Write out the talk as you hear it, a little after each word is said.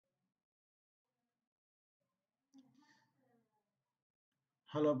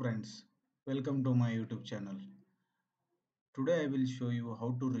Hello friends, welcome to my YouTube channel. Today I will show you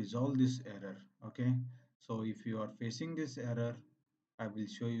how to resolve this error. Okay, so if you are facing this error, I will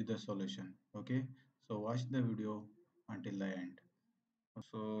show you the solution. Okay, so watch the video until the end.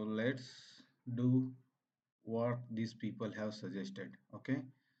 So let's do what these people have suggested. Okay,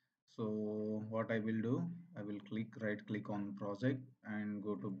 so what I will do, I will right click on project and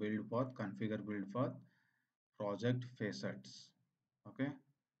go to build path, configure build path, project facets. Okay,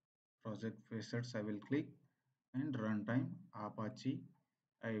 project facets I will click, and runtime Apache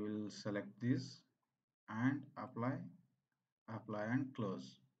I will select this and apply and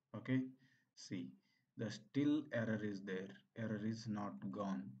close. Okay, see, the still error is there, error is not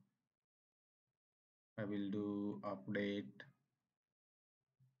gone. I will do update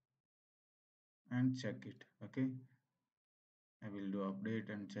and check it. Okay, I will do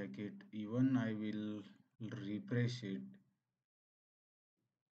update and check it. Even I will refresh it,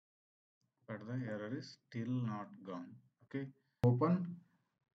 but the error is still not gone. Okay, open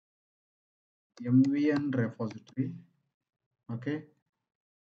mvn repository. Okay,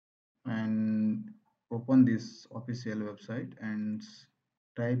 and open this official website and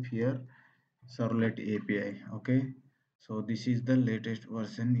type here servlet API. Okay, so this is the latest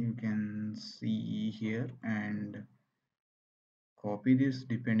version you can see here, and copy this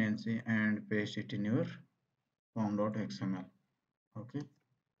dependency and paste it in your form.xml. Okay,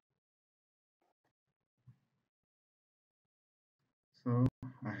 so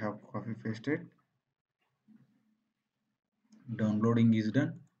I have copy pasted. Downloading is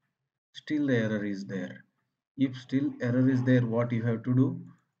done. Still the error is there. If still error is there, what you have to do,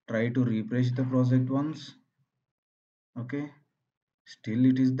 try to refresh the project once. Okay, still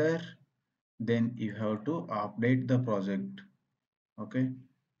it is there, then you have to update the project. Okay,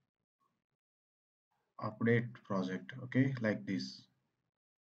 update project. Okay, like this.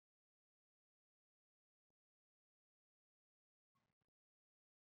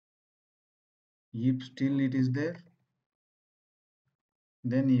 If still it is there,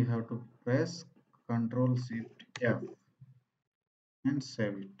 then you have to press Ctrl Shift F and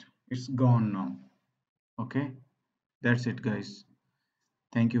save it. It's gone now. Okay, that's it guys.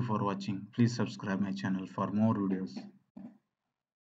 Thank you for watching. Please subscribe my channel for more videos.